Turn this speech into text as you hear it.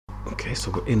Okay,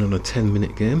 so we're in on a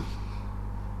 10-minute game.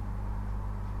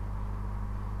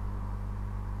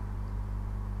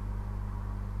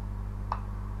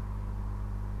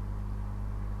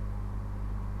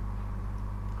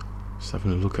 Just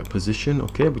having a look at position.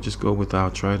 Okay, we just go with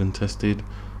our tried and tested,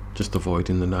 just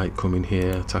avoiding the knight coming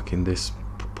here, attacking this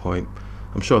point.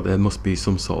 I'm sure there must be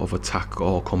some sort of attack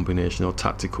or combination or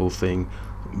tactical thing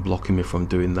blocking me from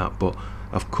doing that, but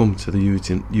I've come to the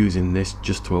using this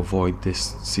just to avoid this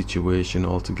situation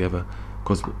altogether,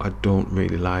 because I don't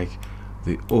really like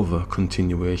the other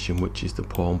continuation, which is the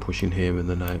pawn pushing here and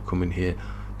the knight coming here,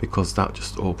 because that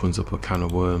just opens up a can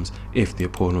of worms if the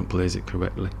opponent plays it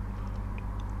correctly.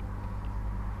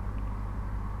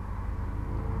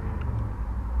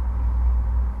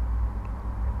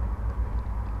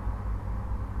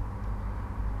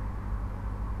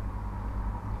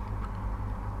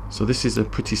 So this is a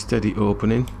pretty steady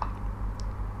opening.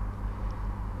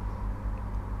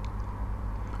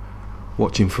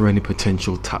 Watching for any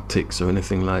potential tactics or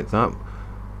anything like that,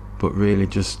 but really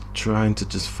just trying to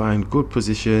just find good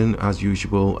position as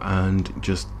usual and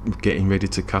just getting ready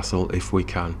to castle if we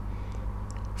can.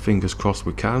 Fingers crossed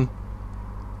we can,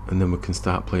 and then we can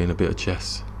start playing a bit of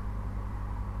chess.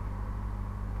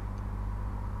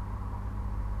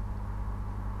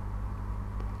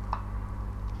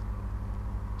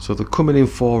 So they're coming in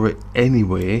for it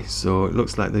anyway, so it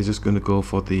looks like they're just going to go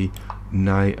for the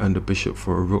knight and the bishop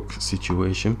for a rook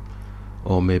situation,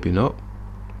 or maybe not.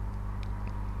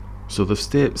 So they've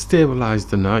stabilized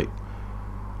the knight,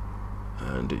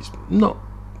 and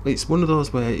it's one of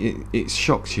those where it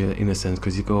shocks you in a sense,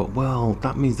 because you go, well,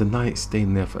 that means the knight's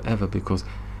staying there forever, because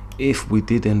if we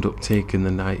did end up taking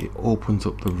the knight, it opens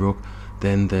up the rook.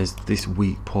 Then there's this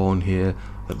weak pawn here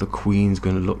that the queen's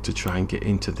going to look to try and get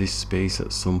into this space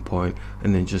at some point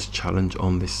and then just challenge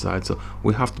on this side. So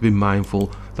we have to be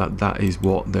mindful that that is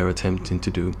what they're attempting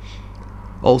to do.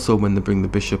 Also, when they bring the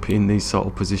bishop in these sort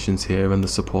of positions here and they're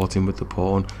supporting with the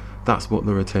pawn, that's what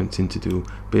they're attempting to do,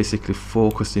 basically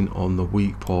focusing on the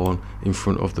weak pawn in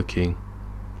front of the king.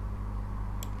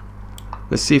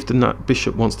 Let's see if the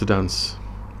bishop wants to dance.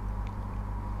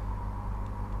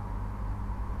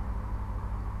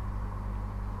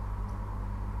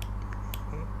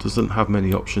 Doesn't have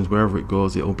many options. Wherever it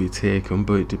goes, it'll be taken,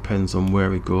 but it depends on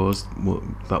where it goes.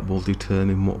 That will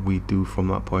determine what we do from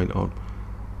that point on.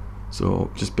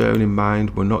 So just bearing in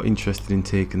mind, we're not interested in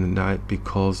taking the knight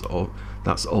because of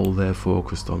that's all they're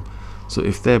focused on. So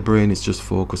if their brain is just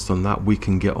focused on that, we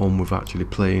can get on with actually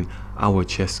playing our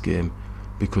chess game,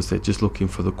 because they're just looking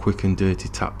for the quick and dirty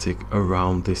tactic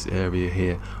around this area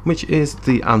here, which is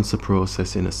the answer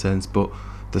process in a sense. But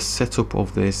the setup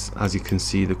of this, as you can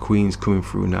see, the queen's coming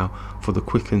through now for the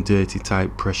quick and dirty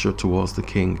type pressure towards the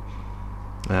king.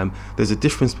 There's a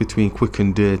difference between quick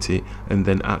and dirty and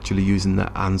then actually using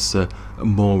that answer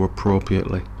more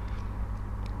appropriately.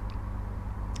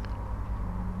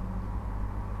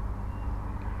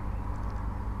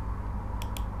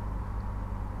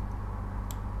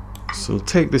 So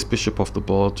take this bishop off the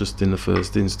board just in the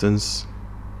first instance.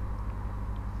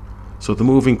 So they're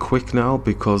moving quick now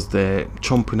because they're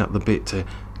chomping at the bit to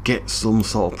get some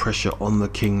sort of pressure on the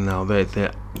king now.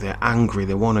 They're angry,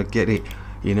 they want to get it,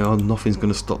 you know, nothing's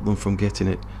going to stop them from getting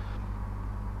it.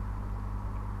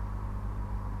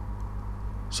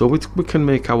 So we can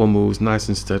make our moves nice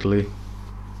and steadily.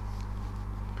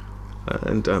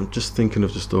 And I'm just thinking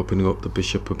of just opening up the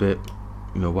bishop a bit,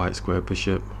 you know, white square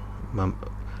bishop. I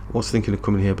was thinking of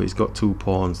coming here, but he's got two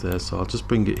pawns there, so I'll just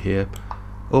bring it here.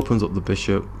 Opens up the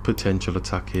bishop, potential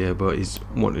attack here, but he's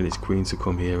wanting his queen to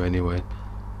come here anyway.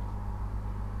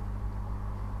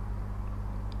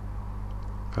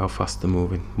 How fast they're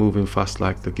moving. Moving fast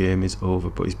like the game is over,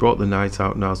 but he's brought the knight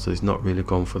out now, so he's not really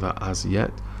gone for that as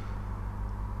yet.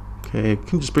 Okay, we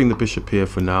can just bring the bishop here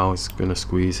for now. It's going to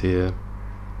squeeze here.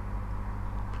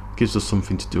 Gives us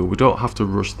something to do. We don't have to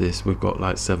rush this. We've got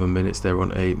like 7 minutes, they're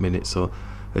on 8 minutes, so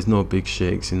there's no big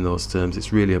shakes in those terms.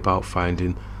 It's really about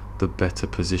finding the better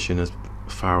position as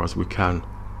far as we can.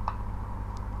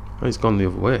 Oh, he's gone the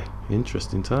other way.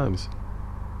 Interesting times.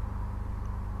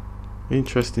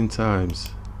 Interesting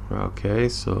times. Okay,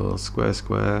 so square,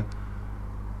 square,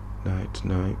 knight,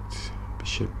 knight,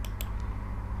 bishop.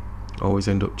 Always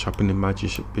end up chopping in my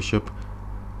bishop.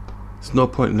 There's no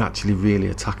point in actually really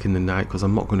attacking the knight, because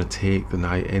I'm not going to take the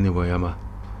knight anyway, am I?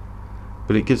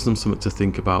 But it gives them something to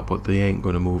think about, but they ain't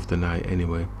going to move the knight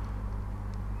anyway.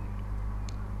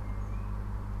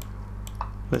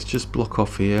 Let's just block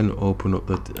off here and open up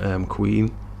the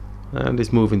queen, and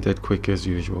it's moving dead quick as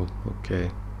usual. Okay,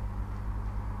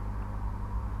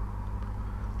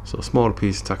 So a smaller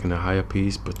piece attacking a higher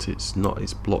piece, but it's not,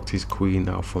 it's blocked his queen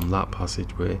now from that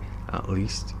passageway at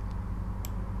least.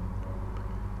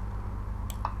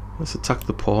 Let's attack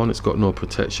the pawn. It's got no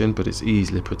protection, but it's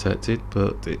easily protected,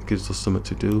 but it gives us something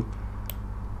to do.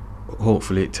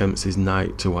 Hopefully it tempts his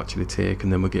knight to actually take,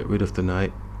 and then we'll get rid of the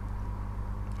knight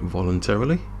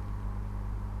voluntarily.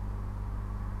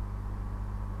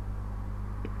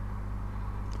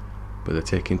 But they're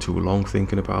taking too long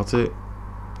thinking about it.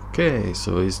 Okay,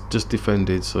 so he's just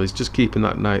defended, so he's just keeping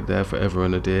that knight there forever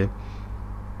and a day.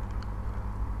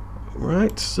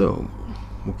 Right, so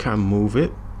we can move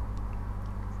it,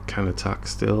 can attack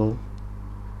still.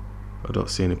 I don't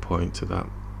see any point to that.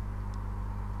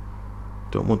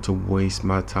 Don't want to waste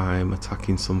my time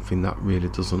attacking something that really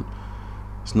doesn't,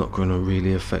 it's not going to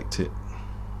really affect it.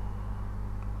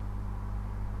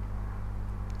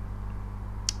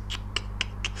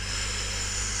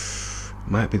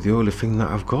 Might be the only thing that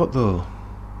I've got though.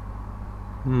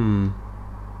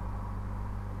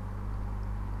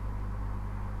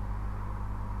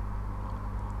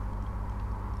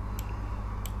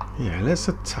 Yeah, let's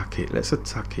attack it. Let's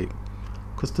attack it.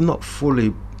 Because they're not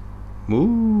fully...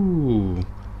 Ooh.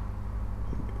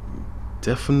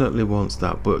 Definitely wants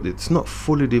that, but it's not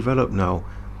fully developed now.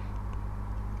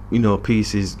 You know,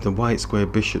 pieces, the white square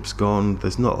bishop's gone.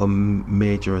 There's not a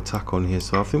major attack on here,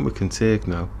 so I think we can take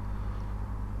now.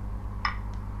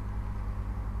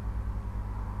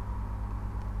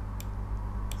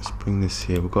 Bring this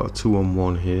here. We've got a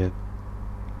 2-on-1 here.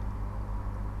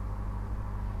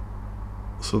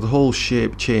 So the whole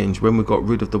shape changed when we got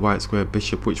rid of the white square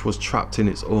bishop, which was trapped in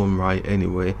its own right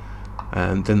anyway,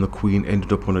 and then the queen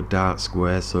ended up on a dark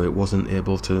square, so it wasn't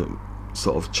able to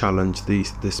sort of challenge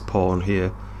this pawn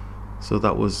here. So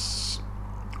that was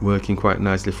working quite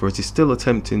nicely for us. He's still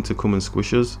attempting to come and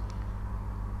squish us.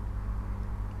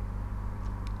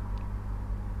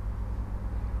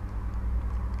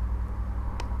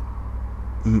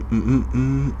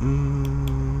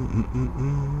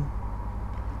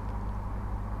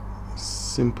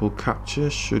 Simple capture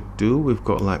should do. We've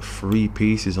got like 3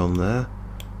 pieces on there.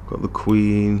 Got the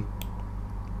queen.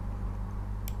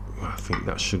 I think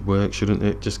that should work, shouldn't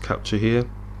it? Just capture here.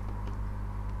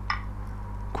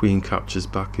 Queen captures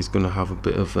back. He's going to have a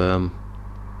bit of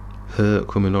hurt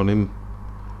coming on him.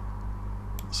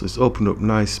 So it's opened up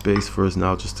nice space for us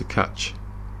now just to catch.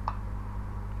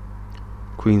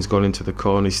 Queen's gone into the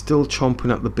corner. He's still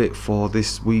chomping at the bit for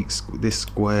this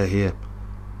square here.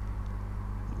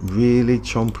 Really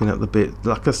chomping at the bit.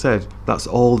 Like I said, that's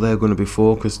all they're going to be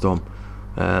focused on.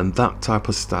 That type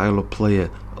of style of player,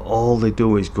 all they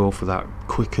do is go for that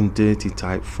quick and dirty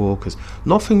type focus.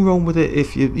 Nothing wrong with it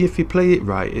if you play it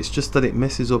right. It's just that it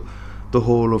messes up the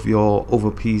whole of your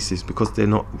other pieces because they're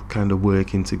not kind of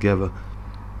working together.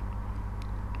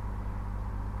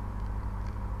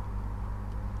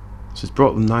 So he's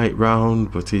brought the knight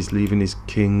round, but he's leaving his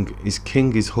king. His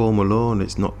king is home alone,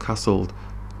 it's not castled.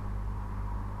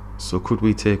 So could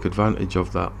we take advantage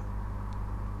of that?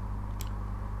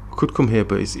 We could come here,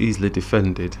 but it's easily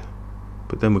defended.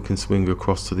 But then we can swing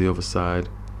across to the other side.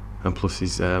 And plus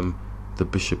his, the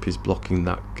bishop is blocking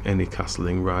that any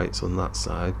castling rights on that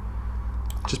side.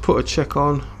 Just put a check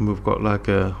on, and we've got like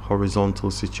a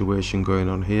horizontal situation going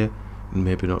on here. And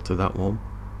maybe not to that one.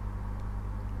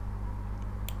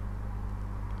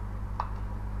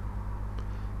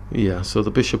 Yeah, so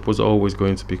the bishop was always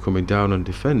going to be coming down and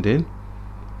defending,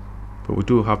 but we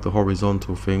do have the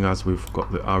horizontal thing as we've got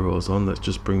the arrows on. Let's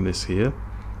just bring this here.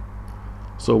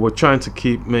 So we're trying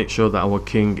to make sure that our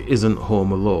king isn't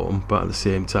home alone, but at the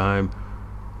same time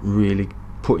really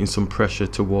putting some pressure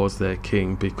towards their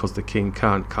king, because the king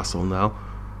can't castle now.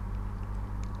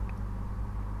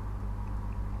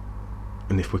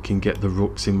 And if we can get the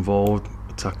rooks involved,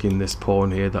 attacking this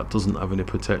pawn here that doesn't have any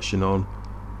protection on.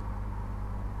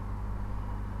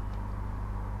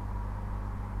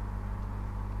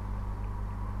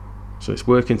 So it's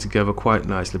working together quite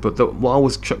nicely. But what I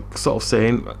was sort of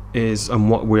saying is,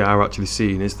 and what we are actually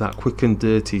seeing, is that quick and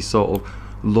dirty sort of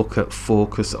look at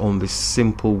focus on this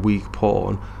simple weak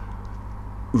pawn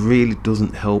really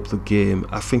doesn't help the game.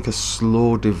 I think a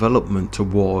slow development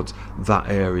towards that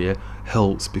area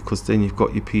helps, because then you've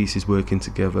got your pieces working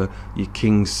together, your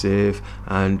king's safe,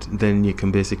 and then you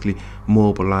can basically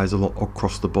mobilize a lot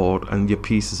across the board and your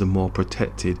pieces are more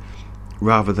protected,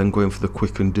 rather than going for the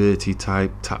quick and dirty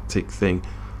type tactic thing.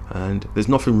 And there's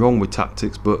nothing wrong with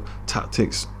tactics, but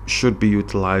tactics should be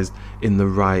utilized at the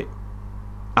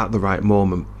right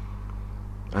moment.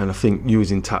 And I think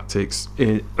using tactics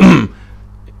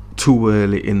too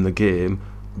early in the game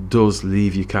does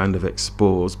leave you kind of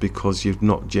exposed because you've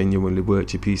not genuinely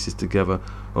worked your pieces together,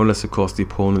 unless of course the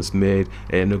opponent's made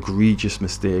an egregious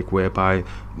mistake whereby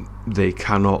they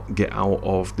cannot get out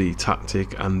of the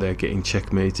tactic and they're getting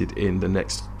checkmated in the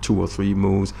next 2 or 3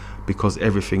 moves because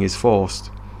everything is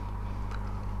forced.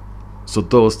 So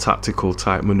those tactical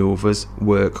type maneuvers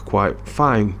work quite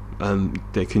fine and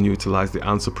they can utilize the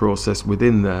answer process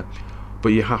within there, but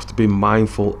you have to be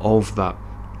mindful of that.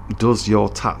 Does your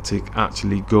tactic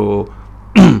actually go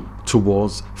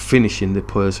towards finishing the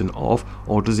person off,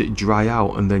 or does it dry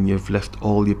out and then you've left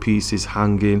all your pieces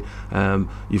hanging,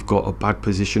 you've got a bad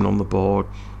position on the board?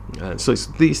 So it's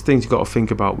these things you've got to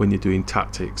think about when you're doing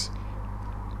tactics,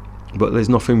 but there's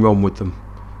nothing wrong with them.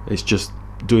 It's just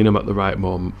doing them at the right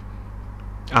moment.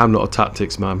 I'm not a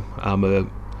tactics man, I'm a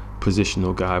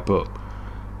positional guy, but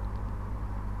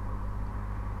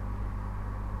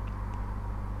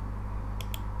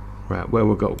right, where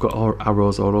we've got our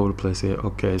arrows all over the place here.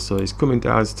 Okay, so he's coming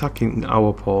down, he's attacking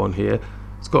our pawn here.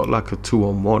 It's got like a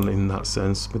 2-on-1 in that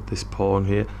sense with this pawn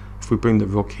here. If we bring the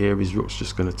rook here, his rook's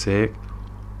just going to take.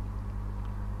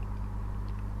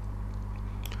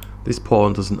 This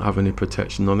pawn doesn't have any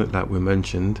protection on it like we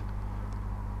mentioned.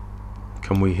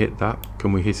 Can we hit that?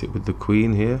 Can we hit it with the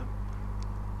queen here?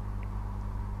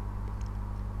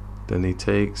 Then he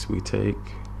takes, we take.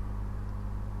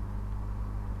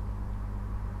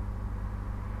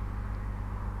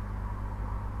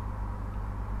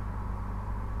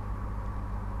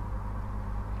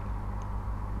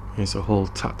 It's a whole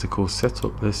tactical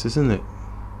setup, this, isn't it?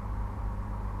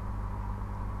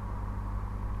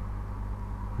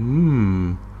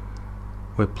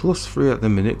 We're +3 at the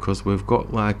minute because we've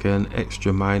got like an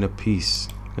extra minor piece.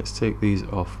 Let's take these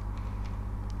off.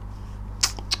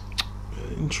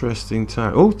 Interesting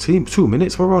time. Oh, team, 2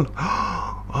 minutes we're on.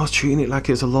 I was treating it like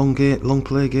it's a long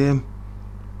play game.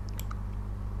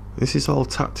 This is all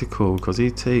tactical because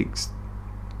he takes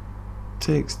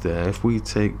there. If we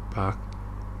take back,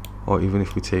 or even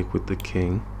if we take with the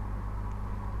king,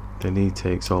 then he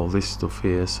takes all this stuff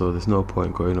here, so there's no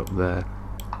point going up there.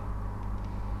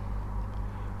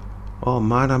 Oh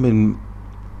man, I'm in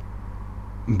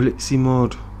blitzy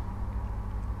mode.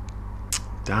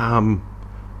 Damn.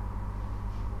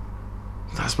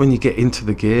 That's when you get into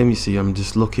the game, you see. I'm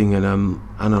just looking and I'm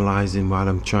analysing while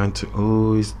I'm trying to...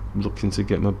 Oh, he's looking to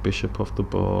get my bishop off the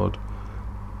board.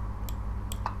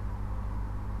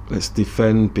 Let's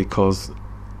defend, because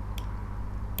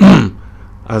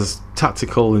as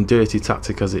tactical and dirty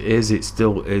tactic as it is, it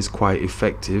still is quite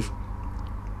effective.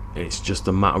 It's just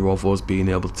a matter of us being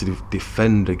able to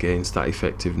defend against that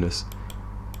effectiveness.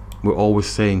 We're always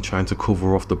saying trying to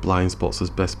cover off the blind spots as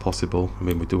best possible. I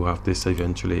mean, we do have this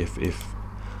eventually if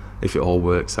it all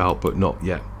works out, but not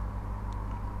yet.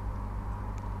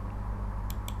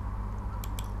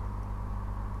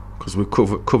 Because we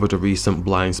covered a recent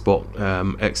blind spot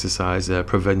exercise.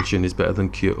 Prevention is better than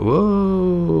cure.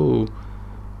 Whoa.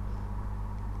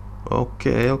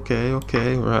 Okay.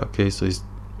 Right. Okay. So he's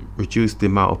reduced the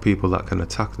amount of people that can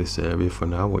attack this area for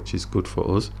now, which is good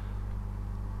for us.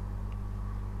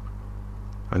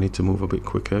 I need to move a bit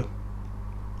quicker.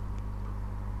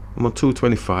 I'm on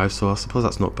 225, so I suppose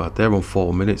that's not bad. They're on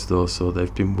 4 minutes though, so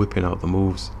they've been whipping out the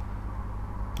moves.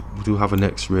 We do have an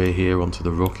X-ray here onto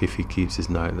the rook if he keeps his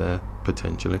knight there,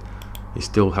 potentially. He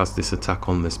still has this attack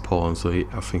on this pawn, so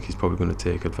I think he's probably going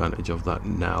to take advantage of that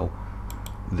now,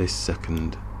 this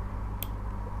second,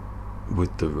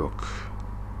 with the rook.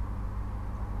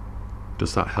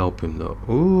 Does that help him though?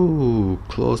 Ooh,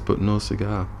 close but no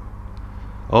cigar.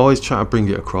 Oh, he's trying to bring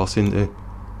it across into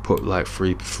put like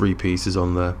three pieces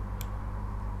on there,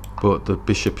 but the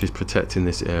bishop is protecting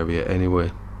this area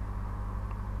anyway,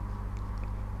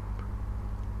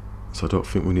 so I don't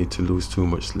think we need to lose too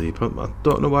much sleep. I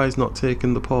don't know why he's not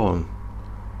taking the pawn.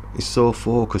 He's so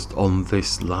focused on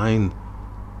this line.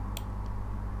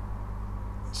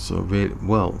 So really,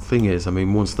 well, thing is, I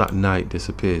mean, once that knight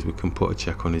disappears, we can put a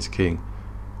check on his king.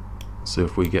 So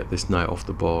if we get this knight off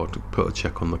the board, put a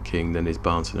check on the king, then he's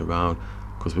bouncing around,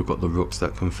 because we've got the rooks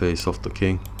that can face off the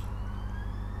king.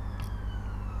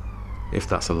 If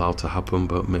that's allowed to happen,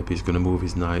 but maybe he's going to move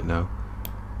his knight now,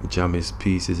 jam his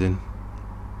pieces in.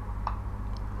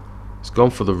 It's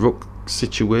gone for the rook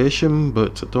situation,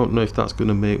 but I don't know if that's going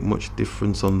to make much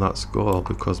difference on that score,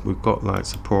 because we've got like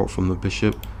support from the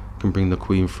bishop, can bring the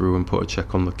queen through and put a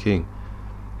check on the king.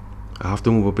 I have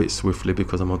to move a bit swiftly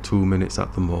because I'm on 2 minutes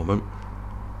at the moment.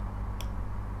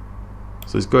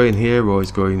 So he's going here or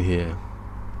he's going here.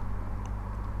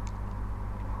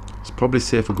 It's probably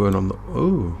safer going on the...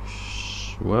 Oh,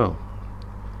 well.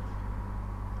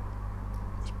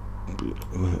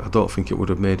 I don't think it would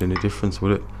have made any difference,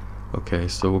 would it? Okay,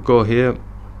 so we'll go here,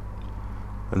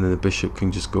 and then the bishop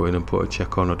can just go in and put a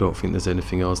check on. I don't think there's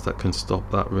anything else that can stop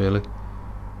that, really.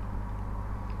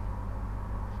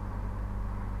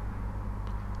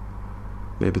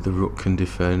 Maybe the rook can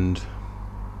defend.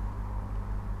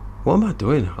 What am I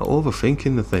doing? I'm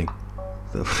overthinking the thing.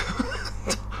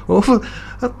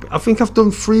 I think I've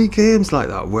done 3 games like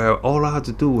that where all I had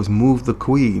to do was move the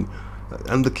queen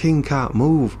and the king can't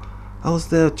move. I was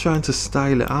there trying to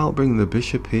style it out, bring the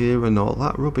bishop here and all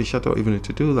that rubbish. I don't even need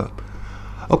to do that.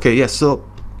 Okay, yes, so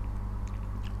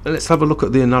let's have a look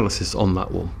at the analysis on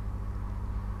that one.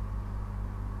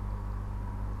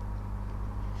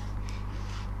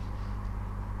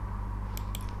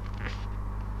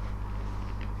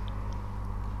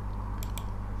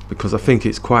 Because I think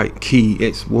it's quite key.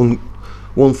 It's one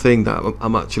thing that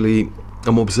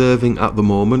I'm observing at the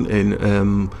moment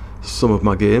in some of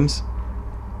my games,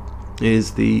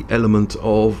 is the element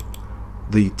of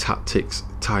the tactics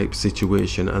type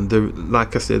situation. And there,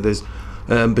 like I said, there's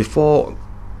before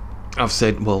I've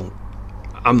said, well,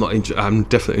 I'm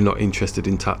definitely not interested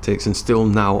in tactics, and still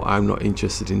now I'm not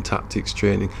interested in tactics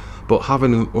training. But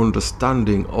having an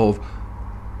understanding of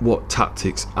what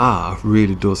tactics are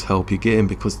really does help your game,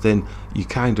 because then you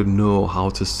kind of know how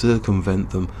to circumvent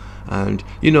them, and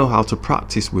you know how to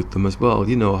practice with them as well.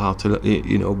 You know how to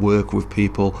work with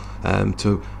people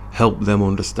to help them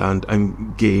understand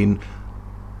and gain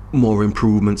more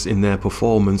improvements in their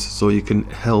performance, so you can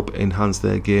help enhance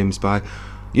their games by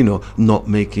not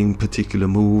making particular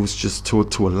moves, just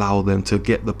to allow them to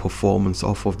get the performance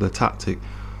off of the tactic.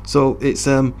 So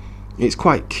it's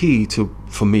quite key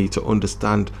for me to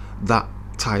understand that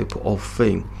type of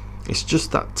thing. It's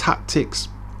just that tactics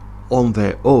on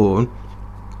their own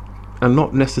are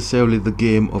not necessarily the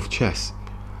game of chess.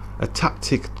 A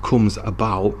tactic comes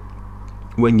about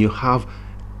when you have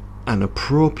an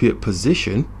appropriate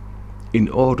position in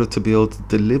order to be able to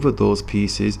deliver those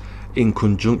pieces in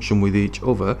conjunction with each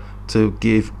other to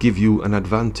give you an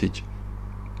advantage.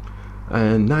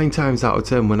 And 9 times out of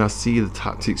 10, when I see the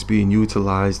tactics being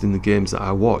utilized in the games that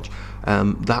I watch,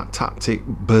 that tactic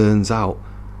burns out.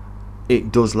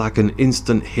 It does like an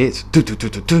instant hit,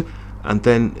 and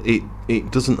then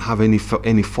it doesn't have any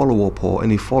follow-up or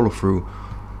any follow-through.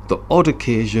 The odd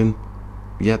occasion,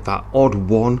 that odd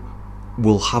one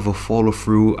will have a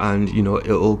follow-through, and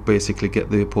it'll basically get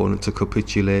the opponent to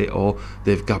capitulate, or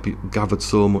they've gathered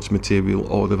so much material,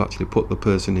 or they've actually put the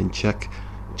person in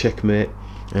checkmate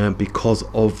because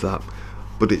of that.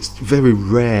 But it's very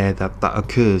rare that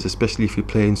occurs, especially if you're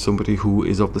playing somebody who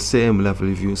is of the same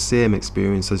level as you, same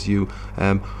experience as you,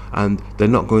 and they're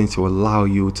not going to allow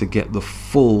you to get the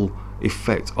full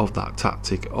effect of that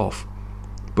tactic off.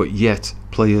 But yet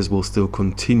players will still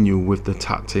continue with the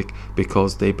tactic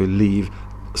because they believe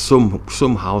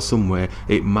somehow, somewhere,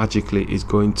 it magically is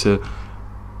going to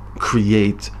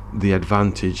create the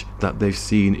advantage that they've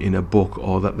seen in a book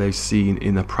or that they've seen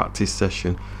in a practice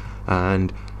session.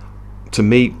 And to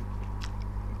me,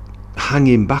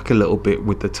 hanging back a little bit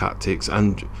with the tactics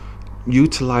and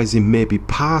utilizing maybe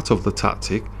part of the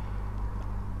tactic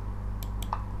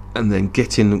and then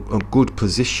getting a good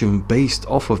position based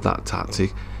off of that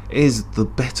tactic is the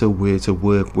better way to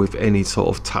work with any sort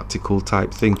of tactical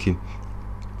type thinking.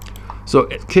 So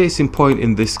case in point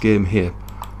in this game here,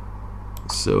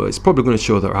 so it's probably going to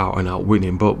show they're out and out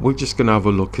winning, but we're just going to have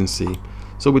a look and see.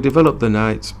 So we developed the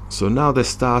knights, so now they're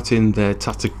starting their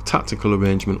tactical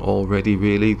arrangement already,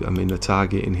 really. I mean, they're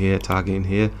targeting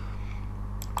here.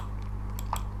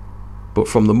 But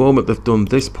from the moment they've done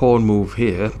this pawn move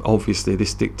here, obviously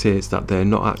this dictates that they're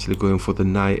not actually going for the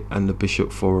knight and the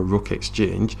bishop for a rook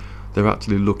exchange. They're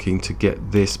actually looking to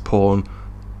get this pawn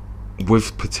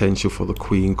with potential for the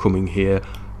queen coming here,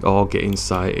 or getting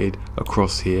sighted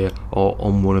across here, or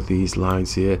on one of these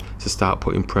lines here, to start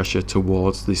putting pressure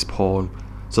towards this pawn.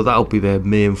 So that'll be their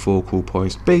main focal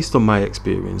points based on my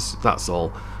experience, that's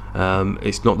all.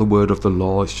 It's not the word of the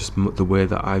law, it's just the way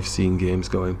that I've seen games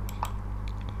going.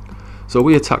 So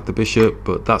we attack the bishop,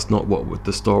 but that's not what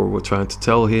the story we're trying to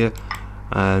tell here.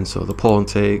 And so the pawn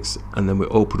takes, and then we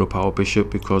open up our bishop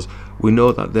because we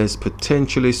know that there's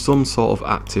potentially some sort of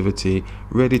activity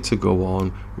ready to go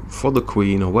on for the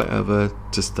queen or whatever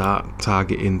to start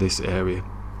targeting this area,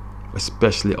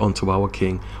 especially onto our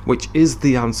king, which is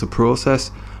the answer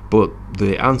process. But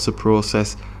the answer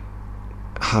process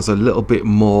has a little bit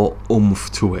more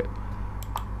oomph to it.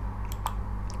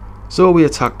 So we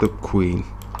attack the queen,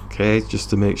 okay, just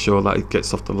to make sure that it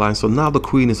gets off the line. So now the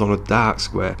queen is on a dark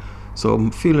square, so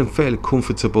I'm feeling fairly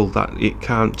comfortable that it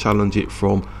can't challenge it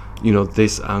from you know,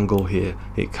 this angle here.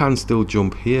 It can still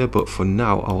jump here, but for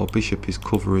now our bishop is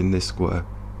covering this square.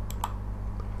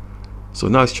 So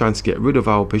now he's trying to get rid of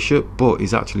our bishop, but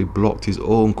he's actually blocked his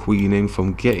own queen in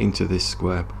from getting to this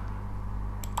square.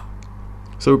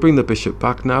 So we bring the bishop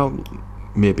back now,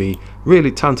 maybe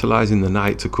really tantalizing the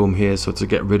knight to come here, so to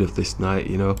get rid of this knight,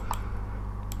 you know.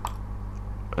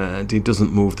 And he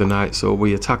doesn't move the knight, so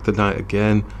we attack the knight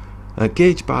again.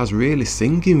 Gauge bar's really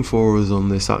singing for us on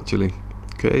this actually.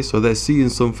 Okay, so they're seeing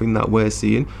something that we're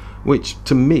seeing, which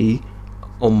to me,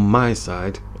 on my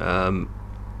side,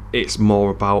 it's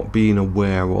more about being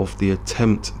aware of the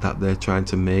attempt that they're trying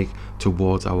to make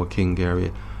towards our king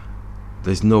area.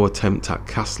 There's no attempt at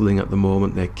castling at the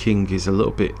moment. Their king is a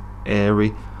little bit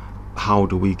airy. How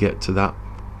do we get to that?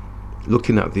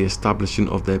 Looking at the establishment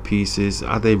of their pieces,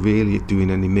 are they really doing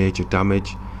any major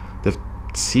damage? They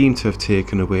seem to have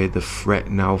taken away the threat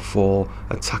now for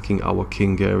attacking our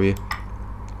king area.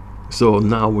 So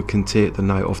now we can take the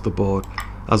knight off the board.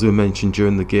 As we mentioned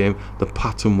during the game, the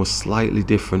pattern was slightly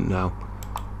different now.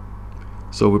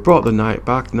 So we brought the knight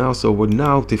back now, so we're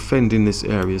now defending this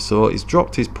area. So he's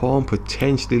dropped his pawn,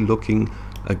 potentially looking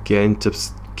again to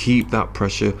keep that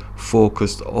pressure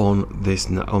focused on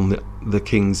this, on the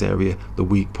king's area, the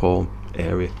weak pawn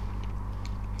area.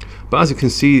 But as you can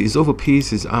see, his other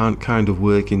pieces aren't kind of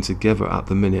working together at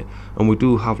the minute, and we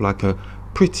do have like a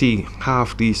pretty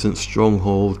half decent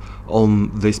stronghold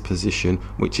on this position,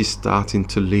 which is starting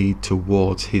to lead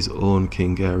towards his own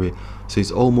king area. So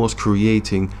he's almost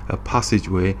creating a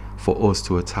passageway for us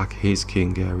to attack his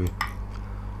king area.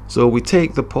 So we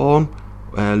take the pawn,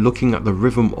 looking at the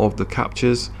rhythm of the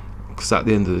captures, because at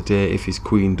the end of the day, if his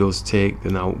queen does take,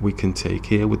 then now we can take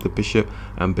here with the bishop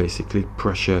and basically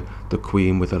pressure the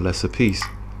queen with a lesser piece.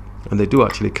 And they do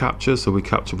actually capture, so we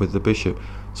capture with the bishop.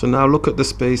 So now look at the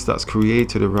space that's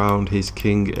created around his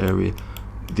king area.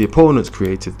 The opponents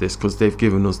created this because they've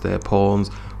given us their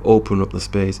pawns, open up the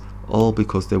space, all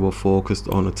because they were focused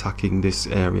on attacking this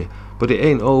area. But it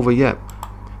ain't over yet.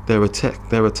 Their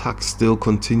attack still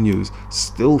continues,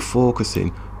 still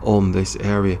focusing on this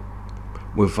area,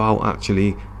 without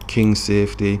actually king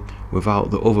safety,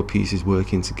 without the other pieces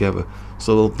working together.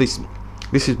 So this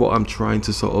is what I'm trying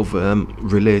to sort of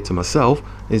relay to myself,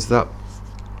 is that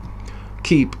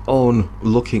keep on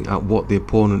looking at what the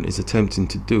opponent is attempting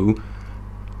to do.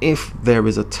 If there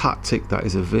is a tactic that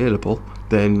is available,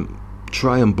 then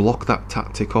try and block that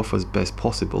tactic off as best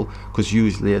possible, because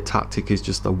usually a tactic is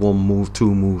just a one move,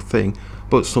 two move thing,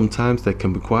 but sometimes they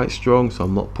can be quite strong. So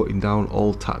I'm not putting down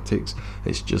all tactics,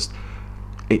 it's just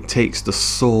it takes the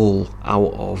soul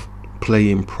out of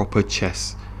playing proper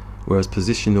chess. Whereas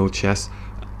positional chess,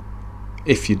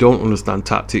 if you don't understand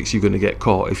tactics, you're going to get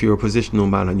caught. If you're a positional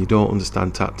man and you don't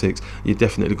understand tactics, you're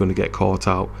definitely going to get caught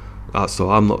out. So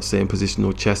I'm not saying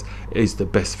positional chess is the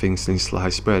best thing since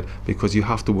sliced bread, because you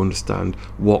have to understand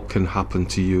what can happen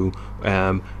to you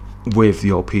with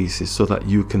your pieces, so that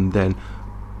you can then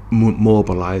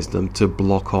mobilize them to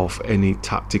block off any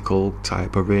tactical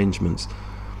type arrangements.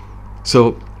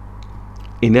 So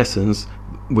in essence,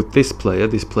 with this player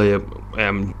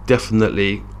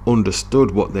definitely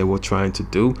understood what they were trying to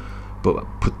do, but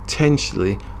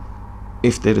potentially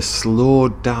if they'd have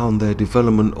slowed down their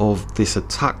development of this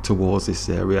attack towards this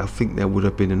area, I think they would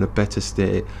have been in a better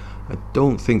state. I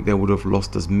don't think they would have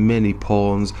lost as many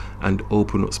pawns and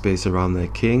opened up space around their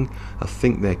king. I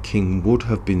think their king would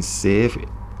have been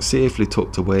safely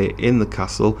tucked away in the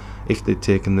castle if they'd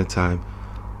taken the time.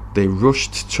 They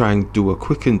rushed to try and do a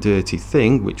quick and dirty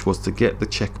thing, which was to get the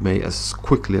checkmate as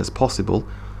quickly as possible.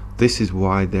 This is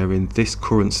why they're in this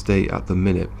current state at the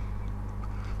minute.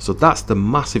 So that's the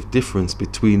massive difference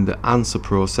between the answer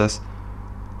process,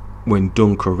 when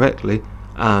done correctly,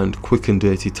 and quick and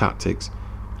dirty tactics.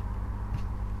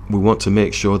 We want to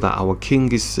make sure that our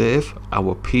king is safe,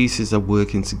 our pieces are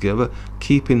working together,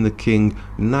 keeping the king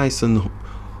nice and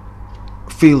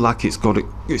feel like it's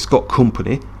got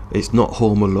company, it's not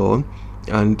home alone,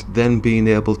 and then being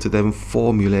able to then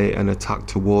formulate an attack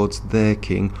towards their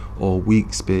king or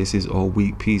weak spaces or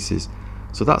weak pieces.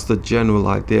 So that's the general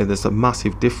idea. There's a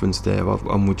massive difference there,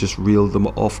 and we just reeled them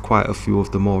off, quite a few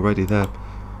of them already there.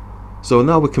 So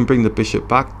now we can bring the bishop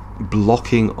back,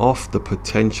 blocking off the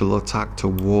potential attack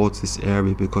towards this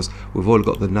area, because we've only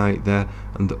got the knight there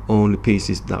and the only piece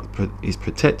that is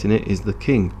protecting it is the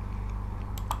king.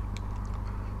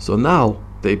 So now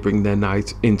they bring their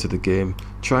knight into the game,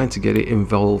 trying to get it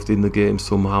involved in the game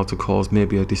somehow to cause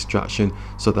maybe a distraction,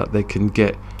 so that they can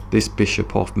get this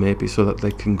bishop off, maybe so that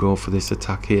they can go for this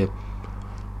attack here.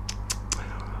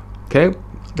 Okay,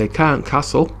 they can't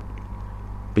castle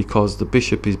because the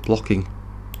bishop is blocking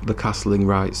the castling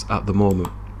rights at the moment.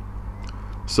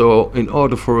 So in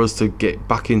order for us to get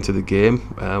back into the game,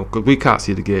 because we can't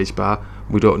see the gauge bar,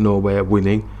 we don't know we're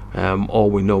winning.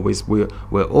 All we know is we're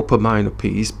up a minor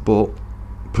piece, but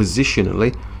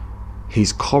positionally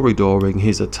he's corridoring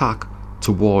his attack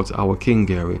towards our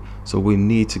king area. So we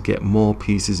need to get more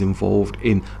pieces involved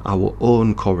in our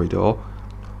own corridor,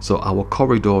 so our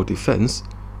corridor defense,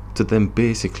 to then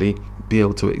basically be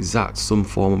able to exact some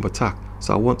form of attack.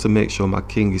 So I want to make sure my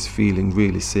king is feeling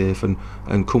really safe and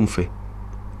comfy.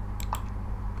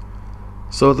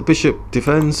 So the bishop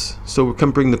defends, so we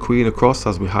can bring the queen across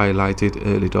as we highlighted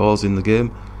early doors in the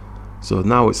game. So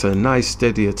now it's a nice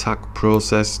steady attack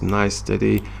process, nice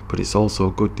steady, but it's also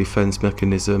a good defense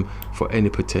mechanism for any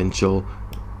potential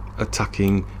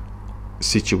attacking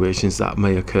situations that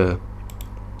may occur.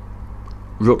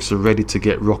 Rooks are ready to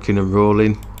get rocking and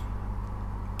rolling.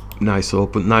 Nice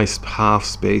open, nice half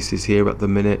spaces here at the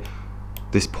minute.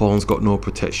 This pawn's got no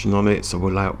protection on it, so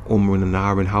we're like umming and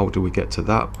ahhing, how do we get to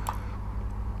that?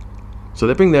 So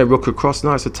they bring their rook across.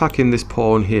 Now it's attacking this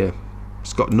pawn here.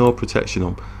 It's got no protection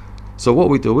on. So what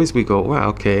we do is we go, well,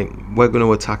 okay, we're going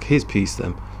to attack his piece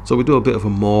then. So we do a bit of a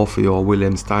Morphy or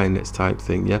William Steinitz type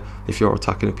thing, yeah? If you're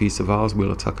attacking a piece of ours,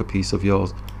 we'll attack a piece of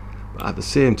yours. But at the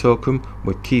same token,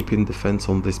 we're keeping defense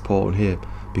on this pawn here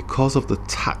because of the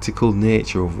tactical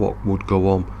nature of what would go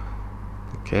on.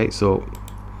 Okay, so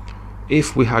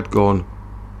if we had gone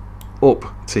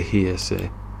up to here,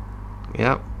 say,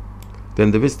 yeah,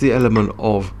 then there is the element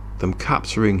of them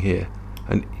capturing here.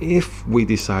 And if we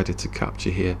decided to capture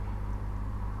here,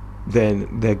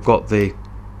 then they've got the,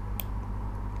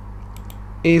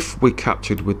 if we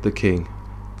captured with the king,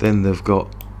 then they've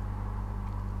got,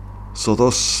 so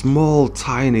those small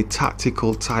tiny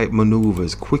tactical type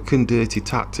maneuvers, quick and dirty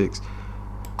tactics,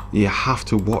 you have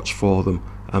to watch for them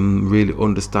and really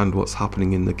understand what's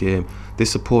happening in the game.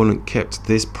 This opponent kept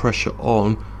this pressure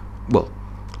on, well,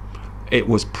 it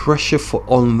was pressure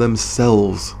on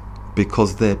themselves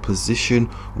because their position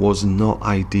was not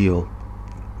ideal.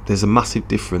 There's a massive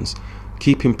difference.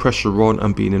 Keeping pressure on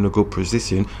and being in a good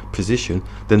position,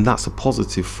 then that's a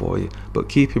positive for you. But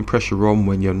keeping pressure on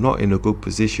when you're not in a good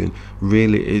position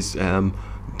really is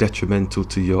detrimental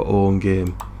to your own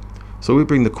game. So we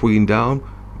bring the queen down,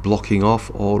 blocking off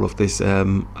all of this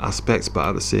aspects, but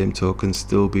at the same token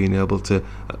still being able to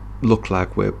look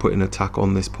like we're putting attack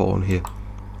on this pawn here.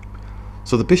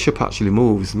 So the bishop actually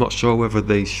moves. I'm not sure whether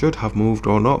they should have moved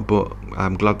or not, but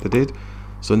I'm glad they did.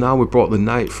 So now we brought the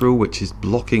knight through, which is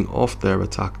blocking off their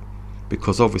attack,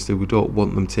 because obviously we don't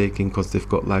want them taking, because they've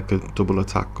got like a double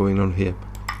attack going on here.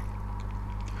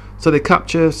 So they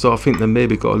capture, so I think they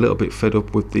maybe got a little bit fed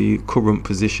up with the current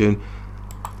position,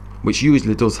 which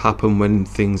usually does happen when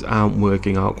things aren't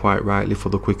working out quite rightly for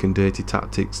the quick and dirty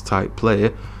tactics type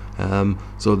player.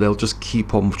 So they'll just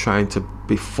keep on trying to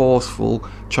be forceful,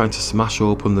 trying to smash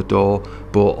open the door,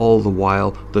 but all the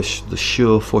while the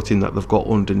sure footing that they've got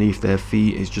underneath their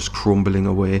feet is just crumbling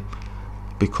away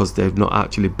because they've not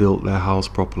actually built their house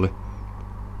properly.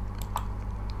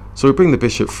 So we bring the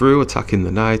bishop through, attacking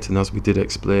the knight, and as we did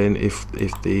explain, if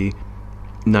the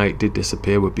knight did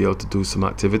disappear, we'd be able to do some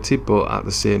activity, but at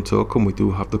the same token we do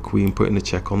have the queen putting a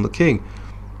check on the king.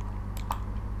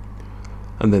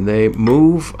 And then they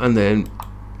move, and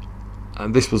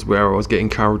this was where I was getting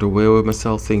carried away with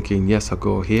myself, thinking yes, I'll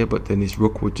go here, but then his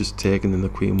rook would just take, and then the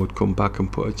queen would come back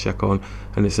and put a check on,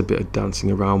 and it's a bit of dancing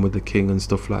around with the king and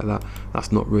stuff like that.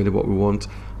 That's not really what we want,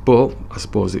 but I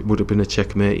suppose it would have been a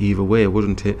checkmate either way,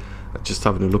 wouldn't it? Just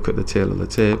having a look at the tail of the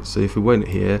tape. So if we went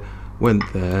here, went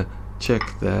there,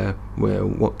 check there, where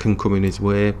what can come in his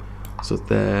way, so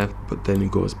there, but then he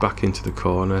goes back into the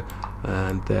corner,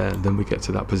 and then we get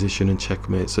to that position and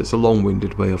checkmate. So it's a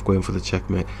long-winded way of going for the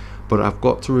checkmate, but I've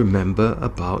got to remember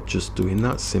about just doing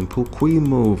that simple queen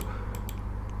move.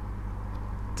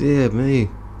 Dear me,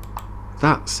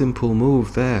 that simple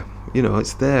move there, you know,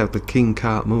 it's there, the king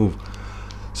can't move.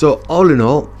 So all in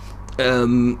all,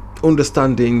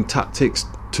 understanding tactics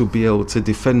to be able to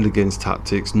defend against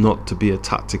tactics, not to be a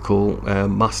tactical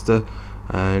master.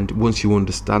 And once you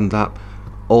understand that,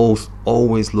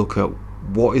 always look at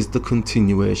what is the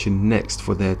continuation next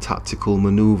for their tactical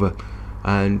maneuver.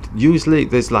 And usually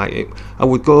there's like, I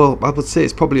would say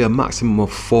it's probably a maximum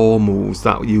of 4 moves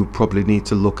that you probably need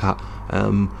to look at.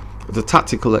 The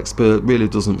tactical expert really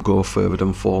doesn't go further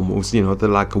than 4 moves, you know, they're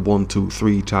like a 1, 2,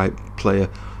 3 type player.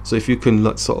 So if you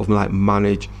can sort of like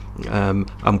manage, I'm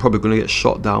probably going to get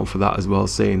shot down for that as well,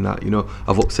 saying that, you know,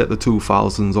 I've upset the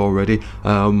 2000s already.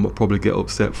 I'll probably get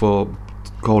upset for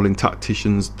calling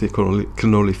tacticians they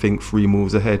can only think 3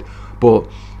 moves ahead. But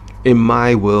in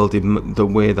my world, in the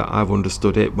way that I've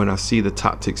understood it, when I see the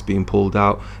tactics being pulled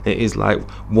out, it is like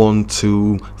 1,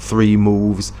 2, 3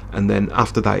 moves, and then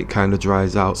after that it kind of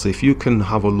dries out. So if you can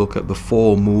have a look at the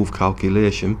 4 move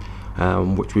calculation,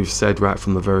 which we've said right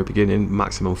from the very beginning,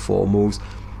 maximum 4 moves,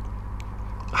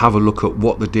 have a look at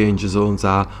what the danger zones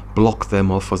are, block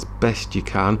them off as best you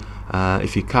can.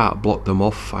 If you can't block them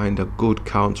off, find a good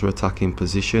counter-attacking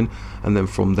position, and then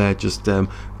from there just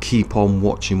keep on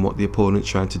watching what the opponent's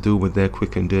trying to do with their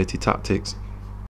quick and dirty tactics.